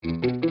Welcome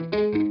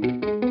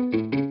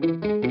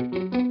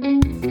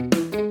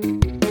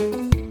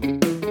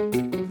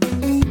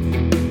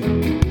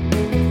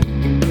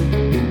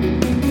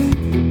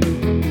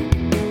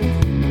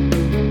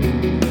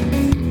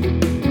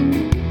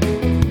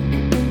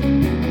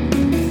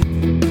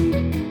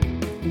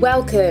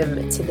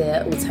to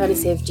the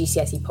Alternative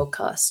GCSE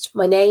podcast.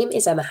 My name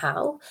is Emma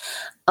Howe.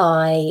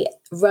 I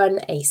run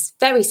a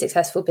very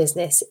successful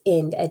business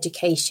in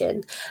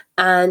education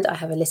and I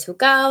have a little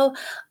girl.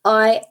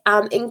 I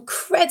am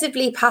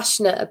incredibly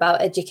passionate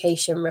about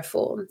education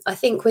reform. I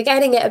think we're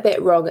getting it a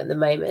bit wrong at the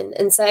moment.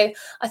 And so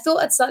I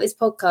thought I'd start this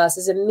podcast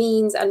as a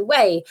means and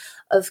way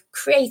of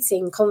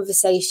creating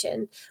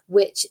conversation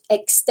which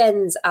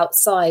extends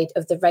outside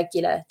of the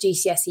regular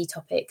GCSE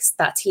topics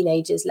that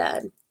teenagers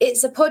learn.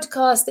 It's a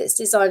podcast that's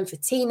designed for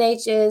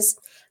teenagers,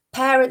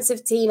 parents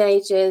of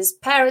teenagers,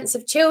 parents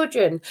of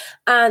children,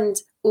 and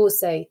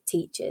also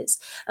teachers.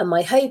 And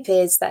my hope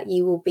is that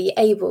you will be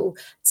able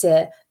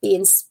to be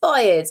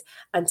inspired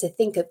and to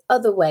think of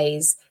other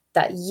ways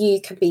that you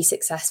can be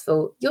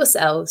successful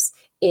yourselves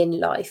in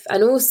life,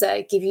 and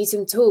also give you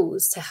some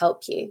tools to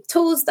help you.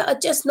 Tools that are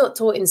just not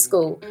taught in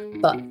school,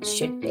 but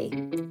should be.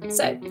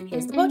 So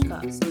here's the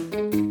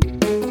podcast.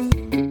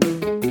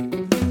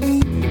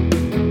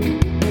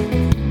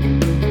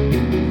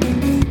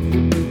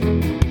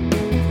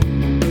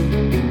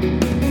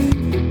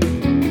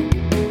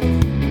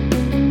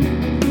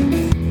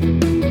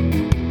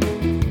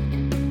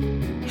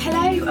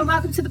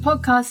 Welcome to the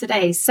podcast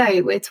today.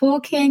 So we're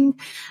talking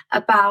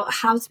about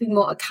how to be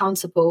more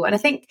accountable. And I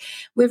think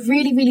we're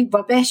really, really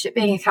rubbish at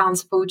being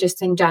accountable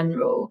just in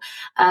general.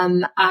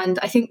 And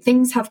I think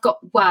things have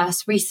got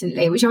worse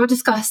recently, which I will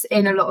discuss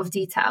in a lot of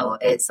detail.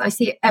 I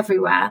see it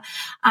everywhere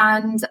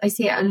and I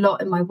see it a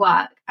lot in my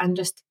work and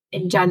just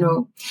in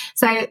general.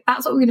 So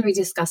that's what we're going to be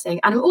discussing.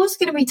 And I'm also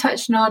going to be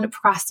touching on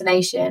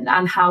procrastination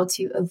and how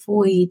to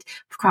avoid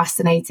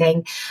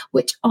procrastinating,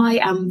 which I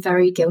am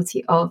very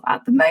guilty of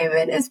at the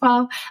moment as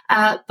well.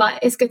 But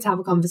it's good to have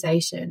a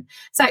conversation.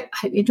 So I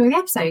hope you enjoy the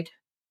episode.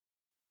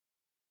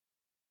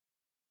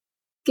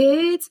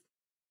 Good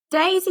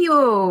day to you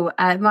all.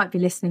 Might be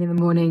listening in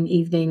the morning,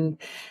 evening,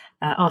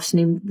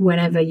 afternoon,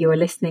 whenever you're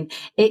listening.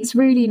 It's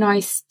really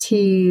nice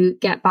to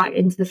get back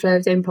into the flow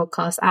of doing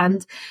podcasts,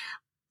 and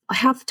I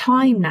have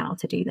time now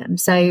to do them.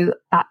 So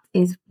that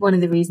is one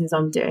of the reasons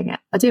I'm doing it.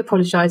 I do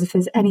apologise if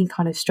there's any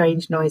kind of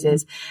strange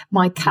noises.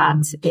 My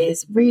cat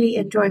is really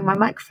enjoying my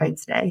microphone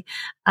today.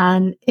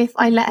 And if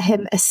I let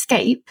him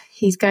escape,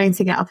 he's going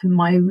to get up in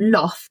my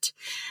loft,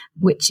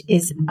 which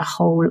is a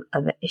whole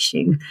other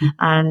issue.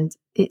 And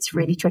it's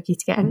really tricky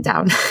to get him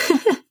down.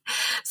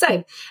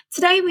 So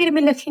today we're going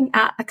to be looking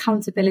at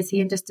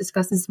accountability and just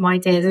discussing some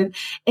ideas. And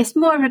it's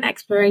more of an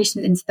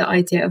exploration into the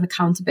idea of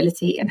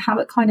accountability and how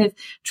it kind of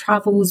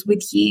travels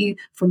with you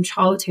from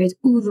childhood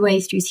all the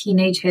way through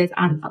teenagehood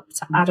and up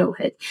to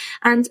adulthood.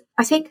 And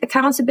I think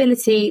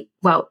accountability,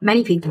 well,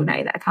 many people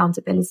know that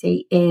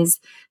accountability is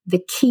the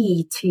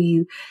key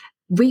to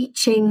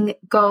reaching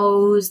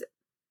goals,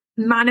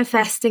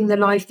 manifesting the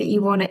life that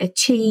you want to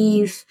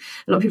achieve.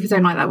 A lot of people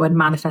don't like that word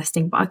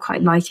manifesting, but I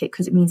quite like it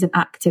because it means an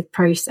active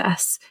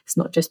process. It's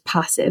not just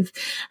passive.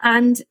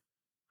 And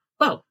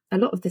well, a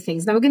lot of the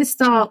things. Now we're going to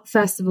start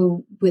first of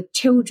all with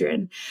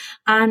children.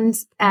 And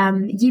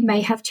you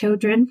may have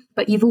children,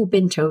 but you've all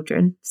been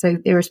children. So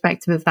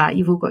irrespective of that,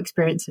 you've all got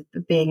experience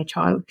of being a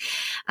child.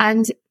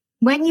 And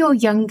when you're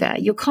younger,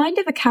 you're kind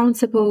of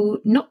accountable,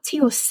 not to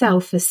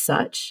yourself as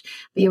such,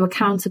 but you're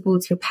accountable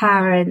to your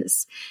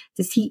parents,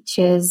 to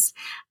teachers,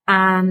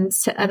 and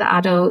to other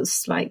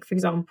adults, like, for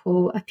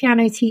example, a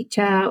piano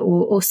teacher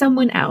or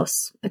someone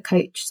else, a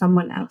coach,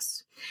 someone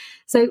else.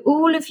 So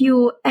all of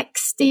your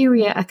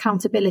exterior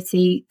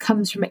accountability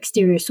comes from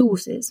exterior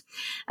sources.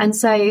 And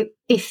so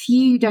if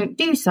you don't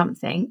do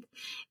something,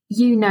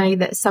 you know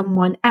that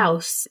someone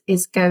else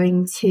is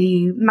going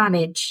to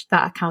manage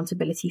that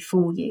accountability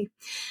for you.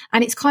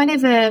 And it's kind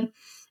of a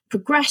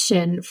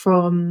progression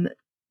from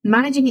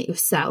managing it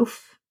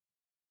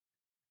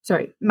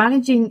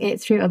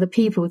through other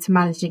people to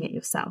managing it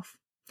yourself.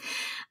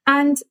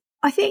 And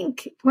I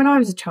think when I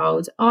was a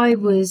child, I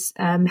was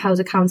held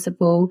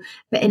accountable,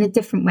 but in a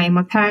different way.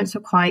 My parents were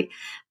quite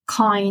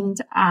kind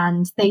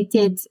and they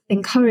did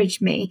encourage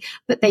me,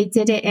 but they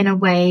did it in a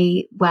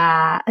way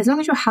where as long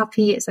as you're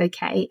happy, it's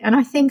okay. And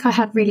I think I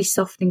had really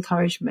soft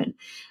encouragement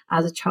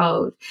as a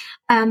child.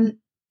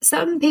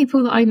 Some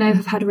people that I know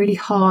have had really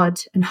hard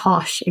and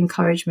harsh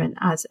encouragement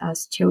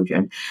as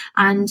children.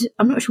 And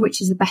I'm not sure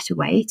which is the better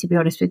way, to be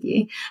honest with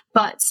you.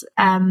 But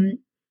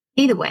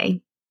either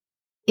way,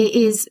 it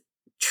is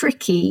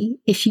tricky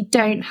if you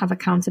don't have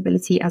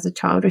accountability as a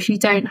child, or if you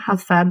don't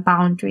have firm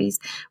boundaries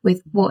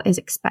with what is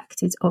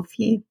expected of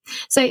you.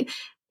 So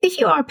if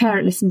you are a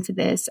parent listening to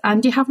this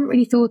and you haven't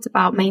really thought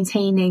about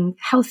maintaining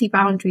healthy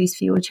boundaries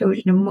for your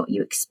children and what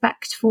you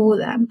expect for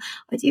them,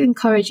 I do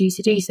encourage you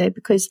to do so,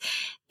 because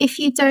if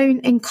you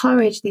don't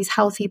encourage these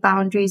healthy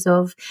boundaries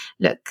of,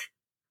 look,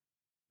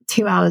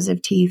 2 hours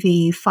of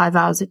TV, 5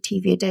 hours of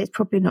TV a day is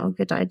probably not a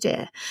good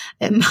idea.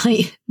 It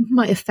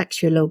might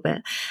affect you a little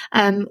bit.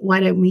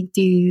 Why don't we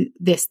do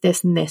this,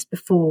 this, and this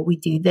before we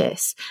do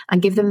this,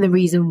 and give them the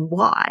reason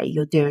why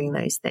you're doing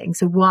those things.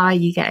 So why are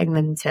you getting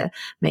them to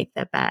make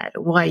their bed?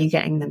 Or why are you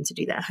getting them to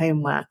do their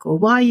homework? Or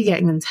why are you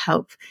getting them to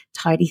help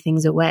tidy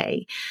things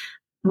away?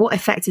 What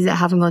effect is it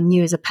having on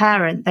you as a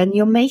parent? Then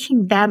you're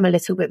making them a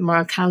little bit more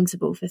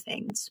accountable for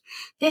things.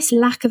 This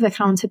lack of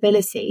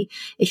accountability,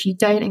 if you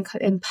don't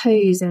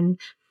impose and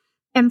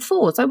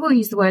enforce, I will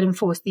use the word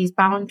enforce, these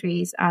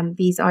boundaries and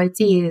these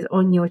ideas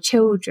on your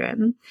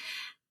children,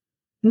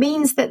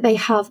 means that they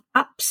have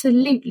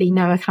absolutely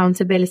no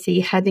accountability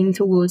heading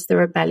towards the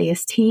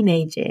rebellious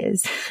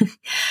teenagers.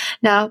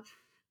 Now,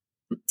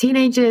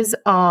 teenagers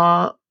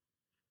are,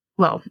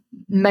 well,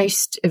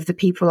 most of the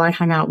people I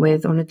hang out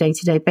with on a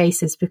day-to-day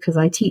basis, because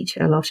I teach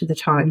a lot of the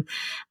time,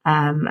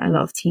 a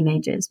lot of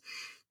teenagers.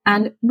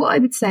 And what I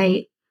would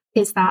say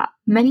is that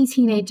many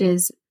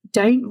teenagers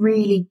don't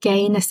really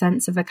gain a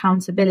sense of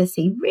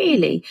accountability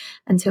really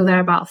until they're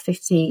about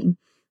 15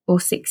 or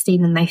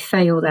 16 and they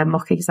fail their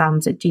mock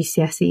exams at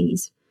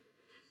GCSEs.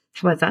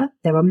 However,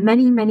 there are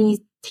many, many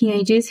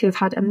teenagers who have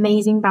had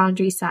amazing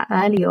boundaries set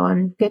early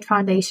on, good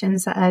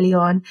foundations set early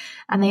on,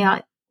 and they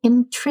are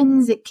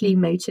intrinsically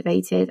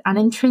motivated and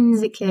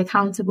intrinsically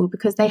accountable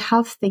because they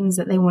have things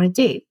that they want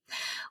to do.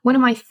 One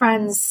of my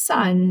friend's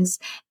sons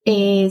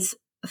is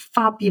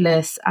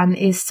fabulous and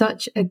is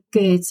such a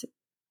good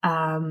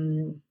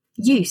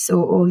use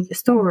or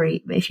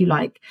story, if you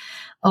like,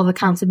 of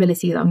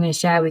accountability that I'm going to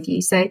share with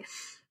you. So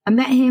I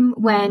met him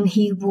when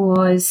he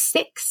was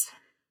 6.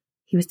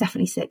 He was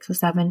definitely 6 or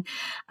 7.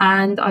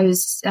 And I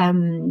was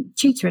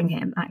tutoring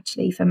him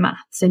actually for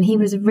maths. And he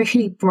was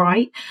really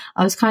bright.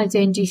 I was kind of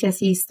doing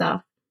GCSE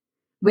stuff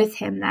with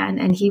him then.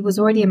 And he was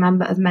already a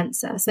member of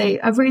Mensa. So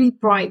a really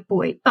bright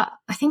boy. But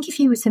I think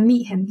if you were to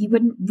meet him, you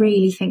wouldn't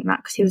really think that,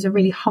 because he was a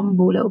really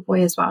humble little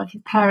boy as well.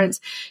 His parents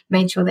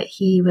made sure that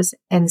he was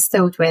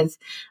instilled with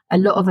a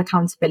lot of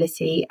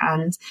accountability.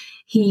 And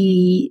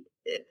he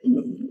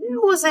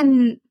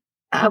wasn't,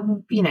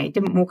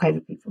 didn't walk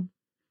over people.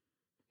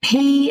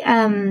 He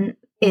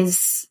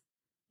is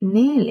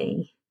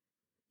nearly,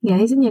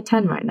 he's in year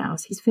 10 right now,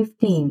 so he's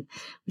 15,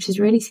 which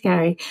is really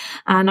scary.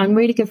 And I'm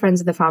really good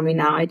friends with the family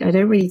now. I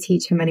don't really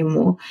teach him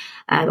anymore.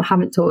 I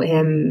haven't taught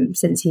him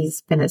since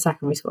he's been at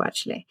secondary school,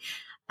 actually.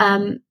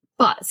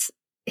 But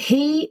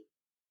he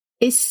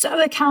is so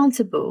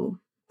accountable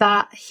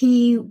that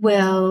he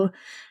will,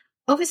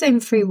 of his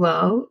own free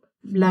will,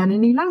 learn a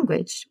new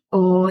language,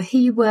 or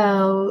he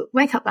will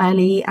wake up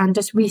early and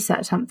just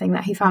research something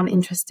that he found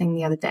interesting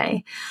the other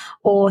day,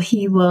 or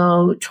he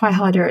will try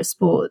harder at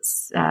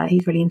sports.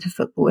 He's really into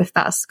football, if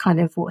that's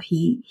kind of what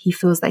he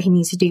feels that he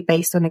needs to do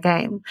based on a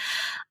game.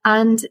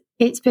 And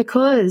it's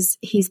because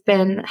he's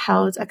been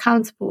held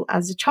accountable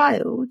as a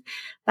child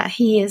that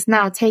he is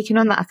now taking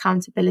on that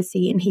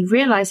accountability, and he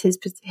realized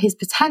his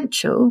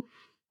potential,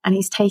 and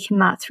he's taken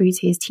that through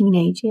to his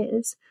teenage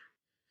years.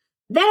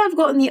 Then I've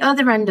got on the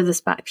other end of the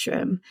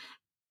spectrum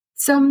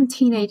some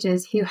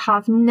teenagers who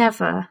have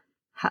never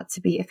had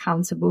to be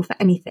accountable for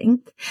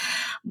anything,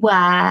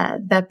 where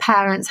their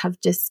parents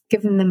have just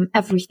given them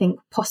everything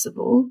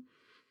possible.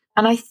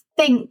 And I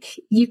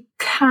think you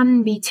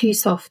can be too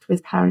soft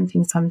with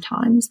parenting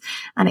sometimes,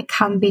 and it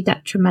can be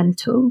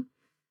detrimental.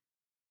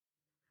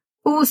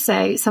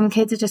 Also, some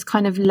kids are just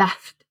kind of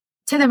left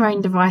to their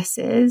own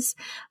devices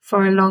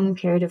for a long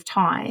period of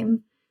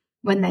time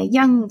when they're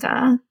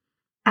younger.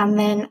 And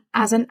then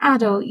as an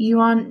adult, you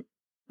aren't,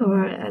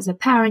 or as a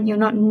parent, you're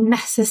not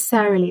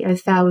necessarily au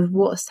fait with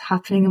what's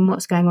happening and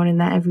what's going on in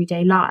their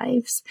everyday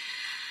lives.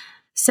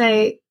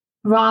 So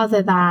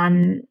rather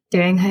than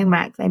doing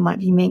homework, they might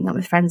be meeting up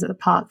with friends at the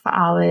park for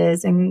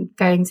hours and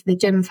going to the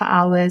gym for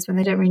hours when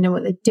they don't really know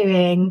what they're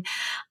doing.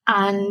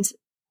 And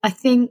I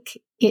think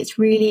it's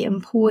really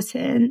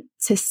important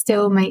to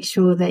still make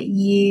sure that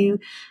you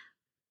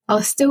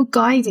are still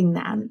guiding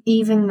them,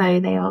 even though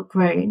they are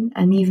grown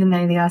and even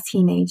though they are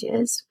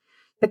teenagers.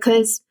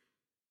 Because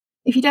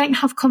if you don't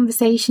have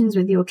conversations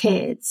with your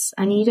kids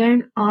and you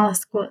don't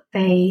ask what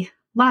they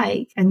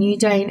like and you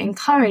don't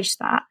encourage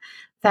that,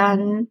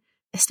 then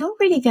it's not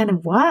really going to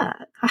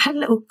work. I had a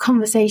little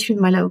conversation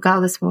with my little girl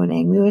this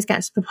morning. We always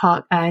get to the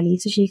park early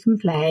so she can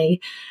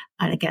play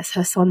and it gets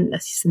her some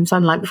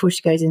sunlight before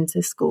she goes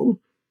into school.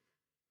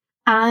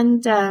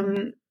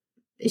 And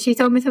she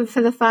told me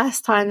for the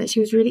first time that she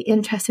was really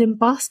interested in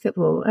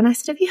basketball. And I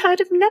said, have you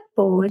heard of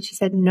netball? And she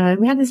said, no.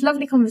 We had this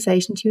lovely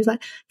conversation. She was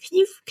like, can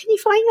you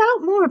find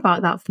out more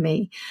about that for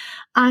me?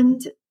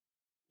 And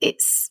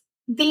it's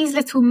these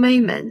little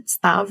moments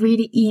that are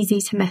really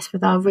easy to miss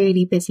with our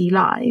really busy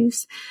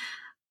lives.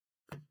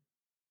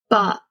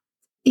 But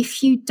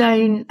if you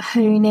don't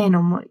hone in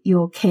on what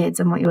your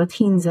kids and what your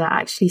teens are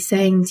actually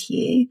saying to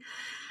you,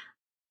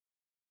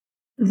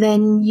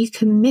 then you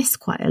can miss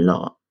quite a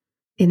lot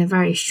in a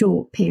very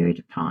short period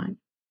of time.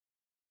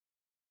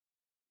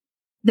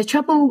 The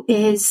trouble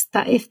is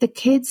that if the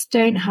kids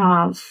don't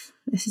have,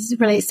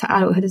 relates to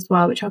adulthood as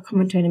well, which I'll come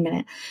on to in a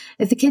minute.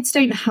 If the kids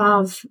don't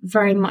have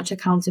very much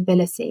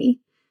accountability,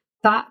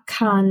 that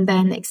can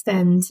then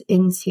extend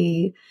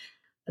into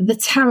the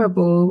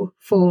terrible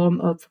form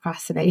of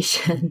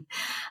procrastination.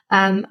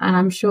 And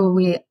I'm sure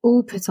we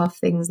all put off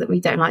things that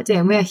we don't like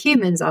doing. We are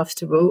humans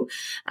after all,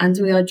 and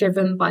we are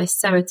driven by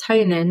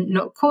serotonin,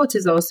 not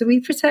cortisol. So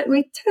we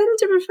tend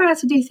to prefer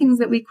to do things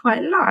that we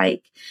quite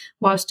like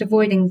whilst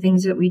avoiding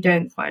things that we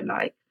don't quite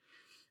like.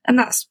 And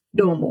that's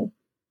normal.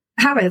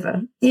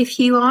 However, if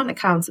you aren't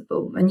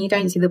accountable and you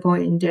don't see the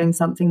point in doing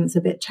something that's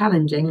a bit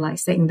challenging, like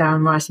sitting down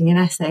and writing an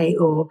essay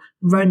or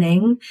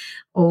running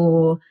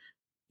or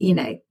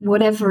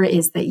whatever it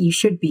is that you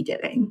should be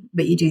doing,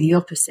 but you do the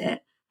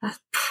opposite, that's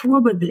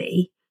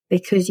probably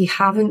because you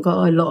haven't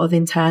got a lot of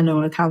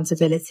internal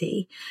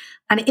accountability.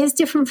 And it is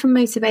different from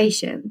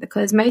motivation,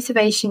 because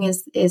motivation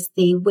is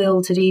the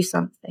will to do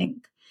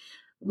something,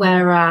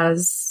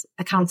 whereas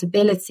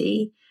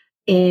accountability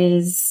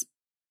is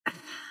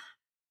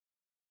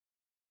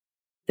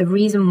the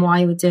reason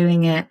why you're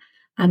doing it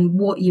and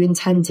what you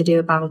intend to do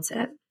about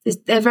it.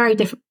 They're very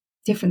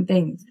different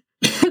things.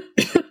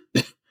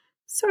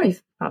 Sorry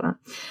about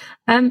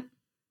that.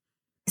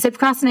 So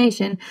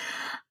procrastination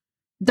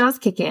does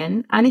kick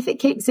in, and if it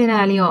kicks in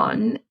early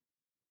on,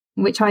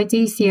 which I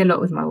do see a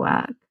lot with my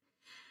work,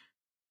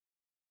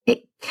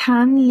 it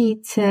can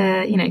lead to,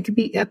 it could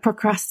be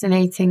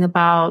procrastinating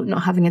about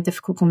not having a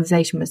difficult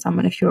conversation with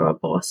someone if you're a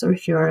boss or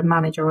if you're a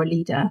manager or a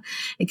leader.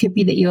 It could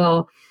be that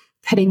you're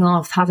putting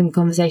off having a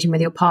conversation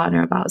with your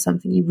partner about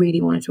something you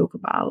really want to talk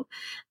about.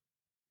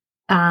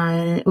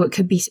 Or it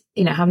could be,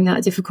 having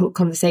that difficult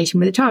conversation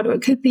with a child, or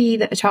it could be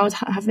that a child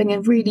having a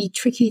really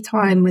tricky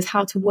time with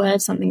how to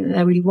word something that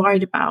they're really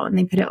worried about and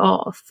they put it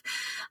off.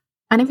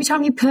 And every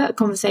time you put a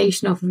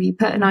conversation off, or you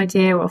put an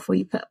idea off, or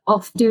you put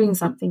off doing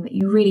something that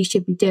you really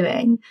should be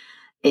doing,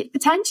 it's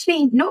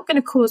potentially not going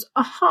to cause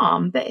a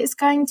harm, but it's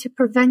going to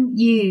prevent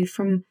you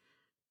from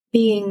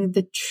being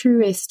the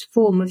truest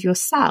form of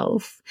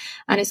yourself.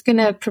 And it's going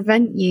to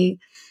prevent you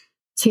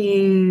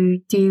to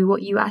do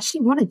what you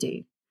actually want to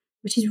do,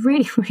 which is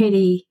really,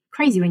 really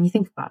crazy when you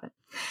think about it.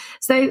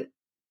 So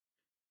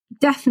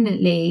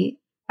definitely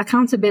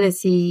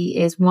accountability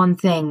is one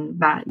thing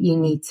that you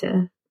need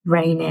to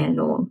rein in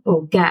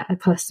or get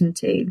accustomed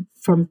to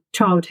from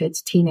childhood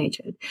to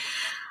teenagehood.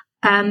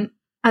 And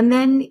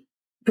then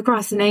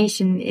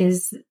procrastination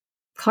is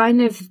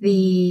kind of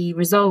the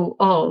result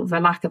of a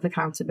lack of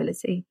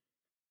accountability.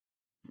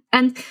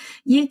 And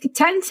you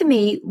tend to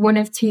meet one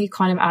of two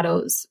kind of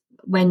adults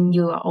when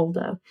you are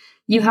older.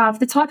 You have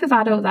the type of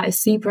adult that is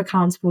super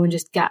accountable and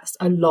just gets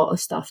a lot of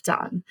stuff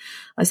done.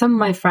 Like some of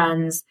my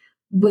friends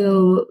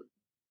will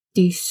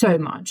do so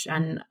much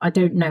and I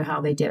don't know how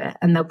they do it.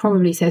 And they'll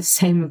probably say the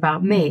same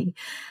about me.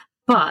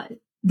 But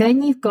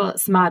then you've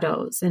got some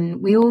adults,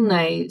 and we all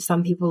know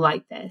some people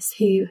like this,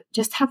 who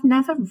just have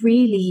never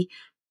really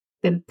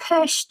been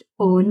pushed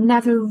or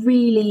never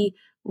really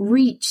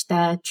reached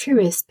their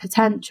truest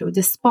potential,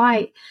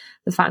 despite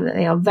the fact that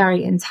they are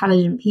very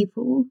intelligent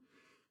people,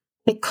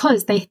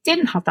 because they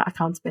didn't have that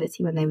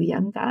accountability when they were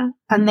younger,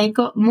 and they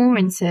got more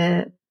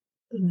into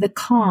the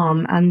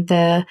calm and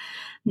the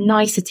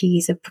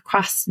niceties of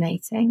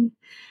procrastinating.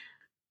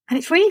 And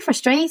it's really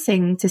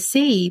frustrating to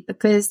see,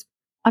 because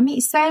I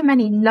meet so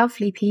many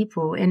lovely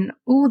people in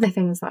all the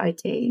things that I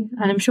do,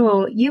 and I'm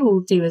sure you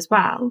all do as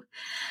well.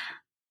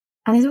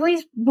 And there's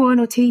always one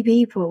or two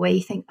people where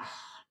you think,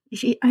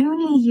 if you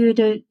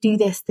do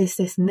this,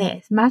 and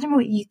this, imagine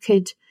what you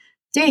could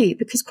do.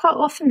 Because quite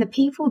often the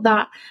people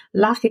that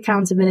lack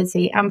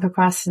accountability and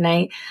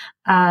procrastinate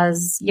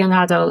as young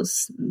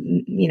adults,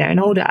 and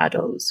older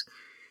adults,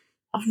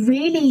 are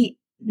really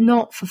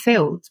not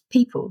fulfilled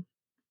people.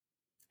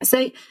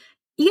 So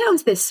you get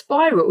onto this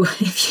spiral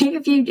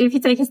if you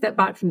take a step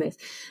back from this.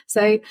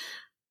 So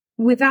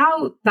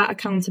without that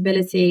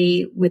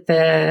accountability, with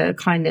the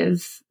kind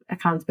of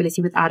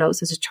accountability with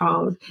adults as a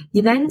child,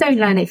 you then don't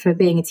learn it for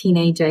being a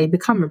teenager. You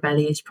become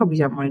rebellious. You probably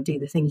don't want to do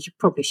the things you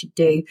probably should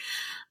do.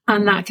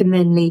 And that can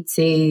then lead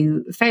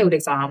to failed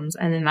exams.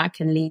 And then that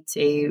can lead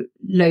to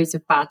loads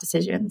of bad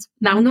decisions.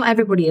 Now, not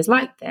everybody is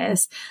like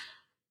this.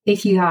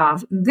 If you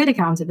have good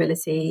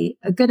accountability,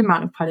 a good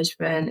amount of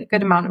punishment, a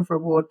good amount of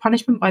reward,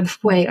 punishment, by the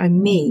way, I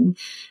mean,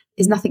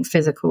 is nothing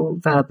physical,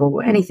 verbal,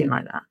 or anything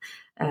like that.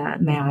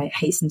 May I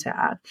hasten to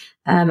add,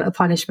 a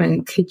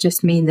punishment could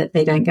just mean that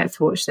they don't get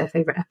to watch their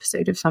favorite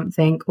episode of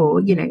something,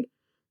 or,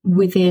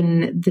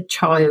 within the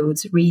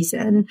child's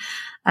reason.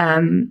 I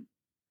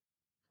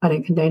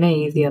don't condone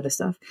any of the other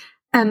stuff.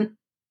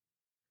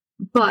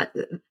 But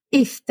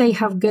if they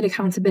have good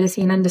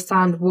accountability and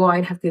understand why,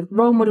 and have good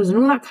role models and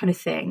all that kind of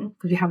thing,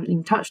 because we haven't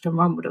even touched on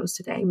role models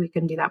today, we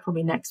can do that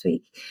probably next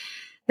week,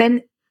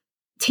 then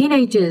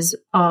teenagers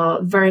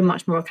are very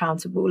much more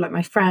accountable, like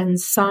my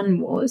friend's son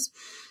was.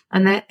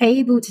 And they're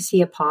able to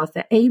see a path.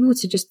 They're able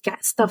to just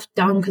get stuff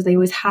done because they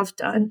always have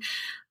done.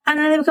 And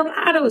then they become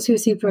adults who are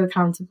super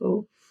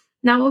accountable.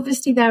 Now,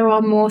 obviously, there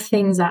are more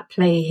things at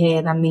play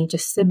here than me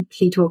just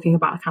simply talking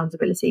about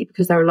accountability,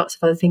 because there are lots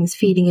of other things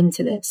feeding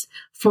into this.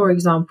 For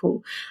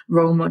example,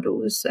 role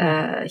models,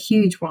 a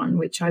huge one,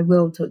 which I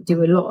will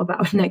do a lot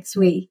about next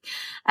week.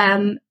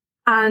 And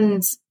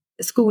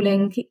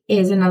schooling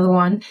is another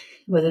one,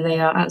 whether they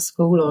are at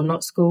school or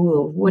not school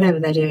or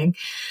whatever they're doing.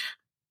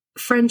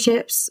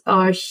 Friendships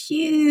are a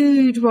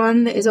huge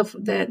one that is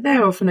often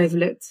they're often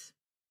overlooked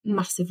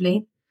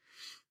massively.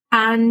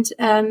 And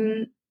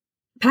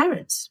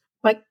parents.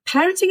 Like,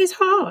 parenting is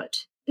hard.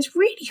 It's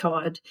really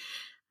hard.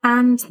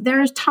 And there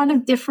are a ton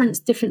of different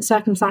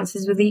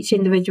circumstances with each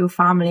individual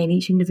family and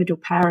each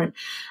individual parent.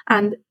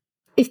 And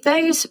if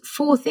those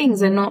 4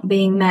 things are not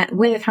being met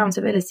with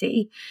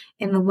accountability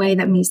in the way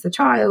that meets the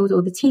child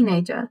or the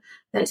teenager,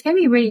 then it's going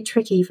to be really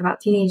tricky for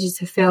that teenager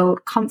to feel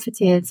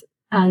comforted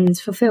and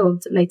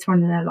fulfilled later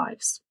on in their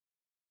lives.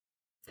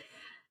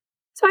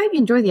 So I hope you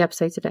enjoyed the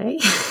episode today.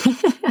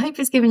 I hope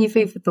it's given you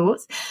food for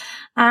thought.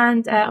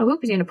 And I will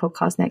be doing a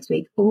podcast next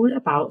week all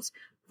about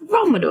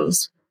role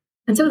models.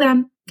 Until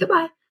then,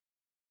 goodbye.